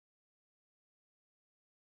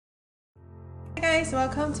Guys,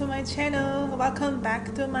 welcome to my channel. Welcome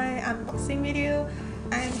back to my unboxing video.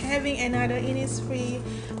 I'm having another Innisfree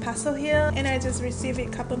parcel here and I just received it a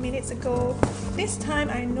couple minutes ago. This time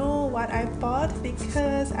I know what I bought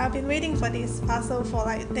because I've been waiting for this parcel for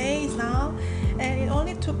like days now, and it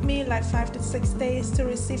only took me like 5 to 6 days to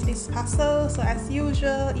receive this parcel. So as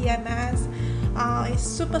usual, EMS is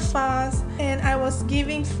super fast, and I was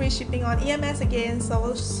giving free shipping on EMS again, so I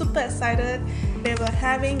was super excited. They were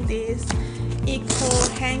having this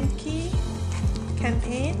Hankie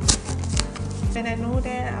campaign. When I know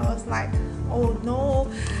that, I was like, oh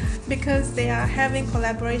no, because they are having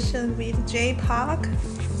collaboration with J Park.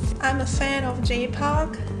 I'm a fan of J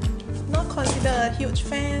Park, not considered a huge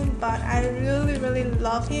fan, but I really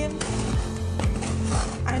love him.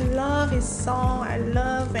 I love his song, I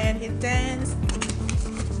love when he dances.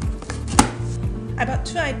 I bought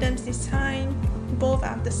 2 items this time. Both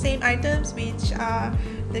are the same items, which are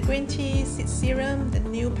the green tea seed serum, the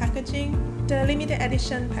new packaging, the limited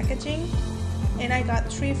edition packaging, and I got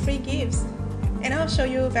 3 free gifts, and I'll show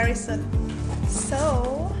you very soon.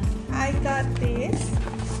 So I got this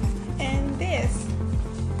and this.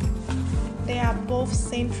 They are both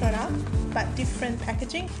same product but different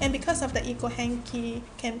packaging, and because of the Hankie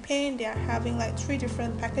campaign, they are having like 3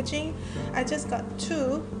 different packaging. I just got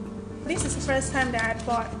 2. This is the first time that I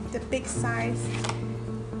bought the big size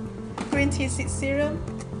green tea seed serum.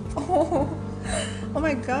 Oh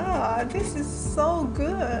my god, this is so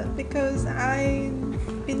good because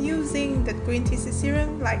I've been using the green tea seed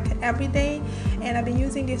serum like every day, and I've been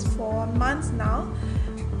using this for months now,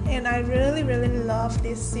 and I really love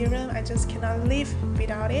this serum. I just cannot live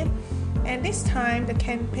without it. And this time the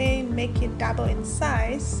campaign make it double in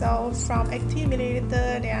size, so from 80 ml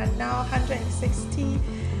they are now 160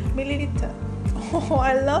 ml. Oh,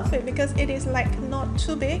 I love it because it is like not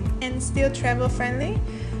too big and still travel friendly.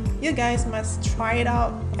 You guys must try it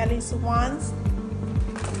out at least once.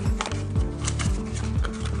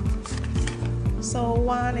 So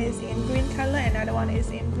one is in green color, another one is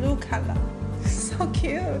in blue color. So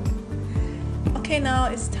cute. Okay, now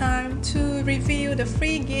it's time to review the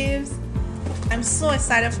free gifts. I'm so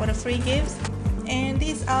excited for the free gifts, and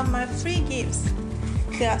these are my free gifts.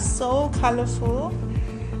 They are so colorful.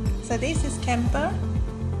 So this is camper,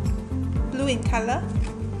 blue in color.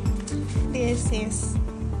 This is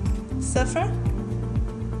surfer,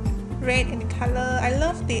 red in color. I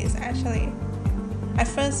love this actually. I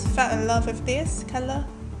first fell in love with this color,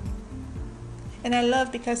 and I love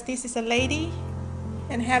because this is a lady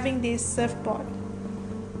and having this surfboard.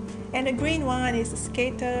 And the green one is a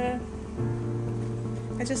skater.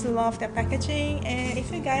 I just love the packaging. And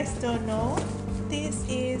if you guys don't know, this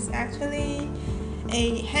is actually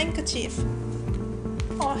a handkerchief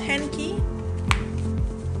or hanky.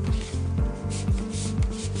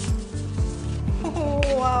 Oh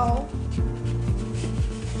wow,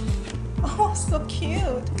 oh so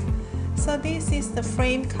cute. So this is the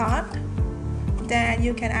frame card that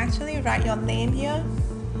you can actually write your name here.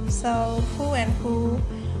 So who and who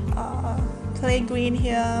play green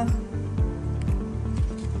here.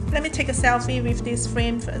 Let me take a selfie with this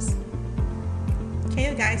frame first.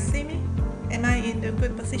 Can you guys see me? Am I in the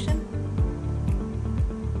good position?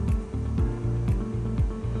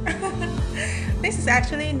 This is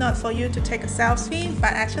actually not for you to take a selfie,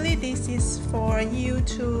 but actually this is for you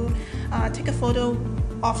to take a photo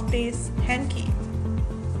of this hanky.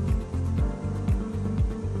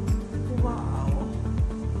 Wow.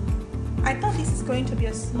 I thought this is going to be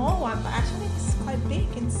a small one, but actually it's quite big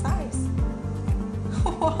in size.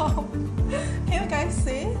 Wow. Can you guys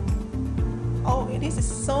see? Oh, this is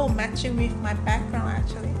so matching with my background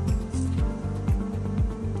actually.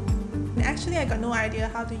 Actually, I got no idea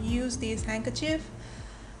how to use this handkerchief.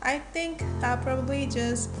 I think I'll probably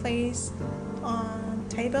just place on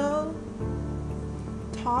table,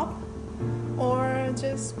 top, or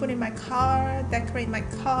just put in my car, decorate my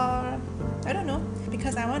car. I don't know,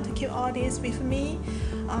 because I want to keep all this with me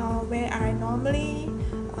where I normally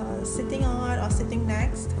sitting on or sitting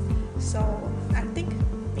next. So I think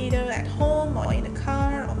either at home or in the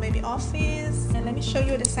car or maybe office. And let me show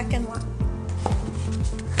you the second one.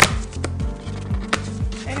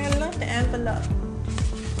 And I love the envelope.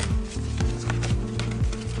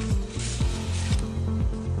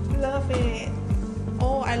 Love it.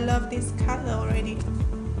 Oh, I love this color already.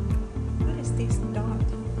 What is this dot?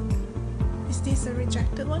 Is this a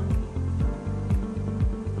rejected one?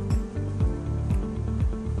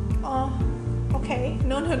 Oh, okay.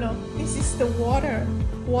 No. This is the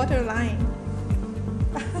water line.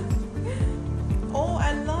 Oh,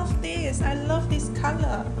 I love this. I love this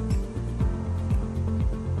color.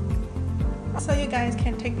 So you guys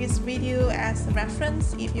can take this video as a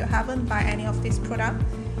reference if you haven't buy any of this product.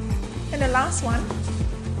 And the last one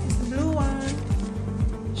is the blue one.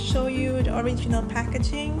 Show you the original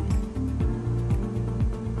packaging.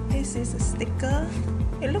 This is a sticker.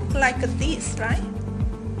 It looks like a disc, right?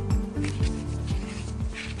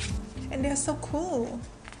 And they're so cool.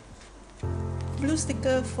 Blue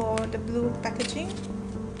sticker for the blue packaging,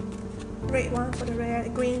 red one for the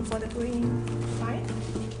red, green for the green, right?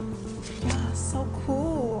 Yeah, so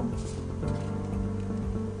cool.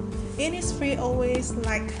 Innisfree always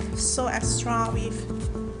like so extra with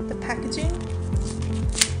the packaging.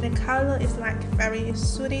 The color is like very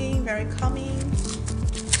soothing, very calming.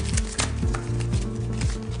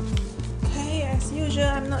 Okay, as usual,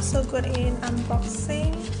 I'm not so good in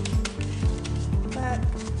unboxing, but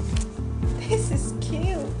this is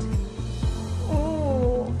cute.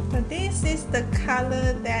 Oh, but this is the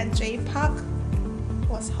color that J-Park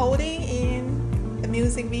was holding in the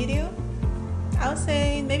music video. I would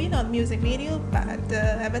say maybe not music video, but the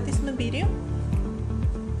advertisement video.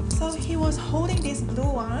 So he was holding this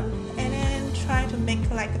blue one and then trying to make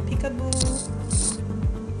like a peekaboo.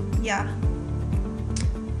 Yeah,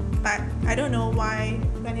 but I don't know why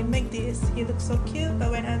when he make this he looks so cute,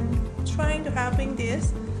 but when I'm trying to having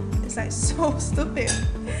this, it's like so stupid.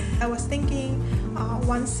 I was thinking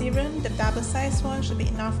one serum, the double size one, should be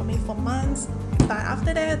enough for me for months, but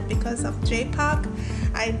after that, because of J-Park,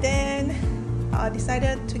 I then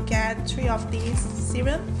decided to get 3 of these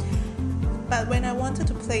serum. But when I wanted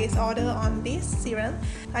to place order on this serum,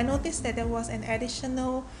 I noticed that there was an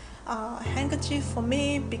additional handkerchief for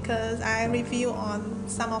me because I review on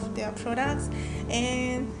some of their products,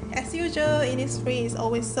 and as usual, Innisfree is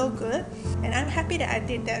always so good, and I'm happy that I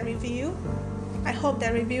did that review. I hope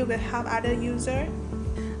that review will help other users.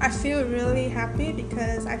 I feel really happy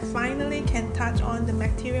because I finally can touch on the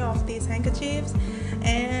material of these handkerchiefs,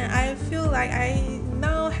 and I feel like I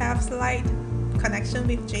now have slight connection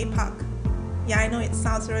with J-Park. Yeah, I know it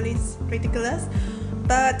sounds really ridiculous,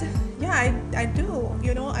 but yeah, I do,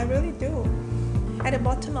 you know, I really do. At the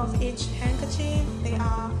bottom of each handkerchief, they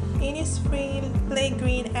are Innisfree Play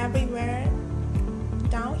Green Everywhere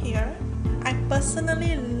down here. I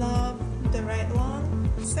personally love the red one.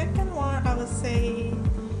 Second one, I would say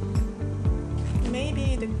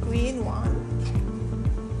maybe the green one.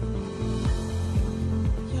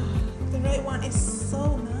 Yeah, the red one is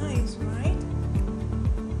so nice, right?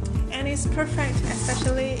 And it's perfect,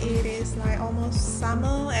 especially it is like almost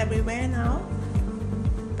summer everywhere now.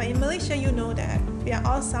 But in Malaysia, you know that we are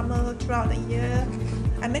all summer throughout the year.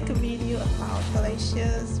 I make a video about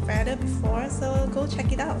Malaysia's weather before, so go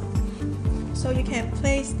check it out. So you can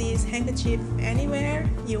place this handkerchief anywhere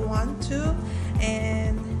you want to,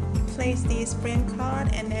 and place this brand card,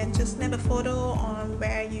 and then just snap a photo on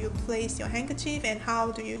where you place your handkerchief and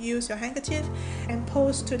how do you use your handkerchief, and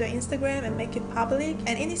post to the Instagram and make it public,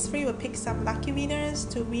 and Innisfree will pick some lucky winners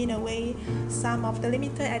to win away some of the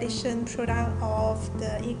limited edition product of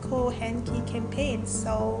the Eco Hankie campaign.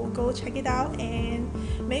 So go check it out and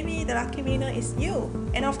maybe the lucky winner is you.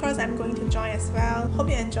 And of course, I'm going to join as well. Hope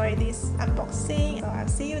you enjoy this unboxing. So I'll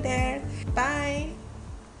see you there. Bye.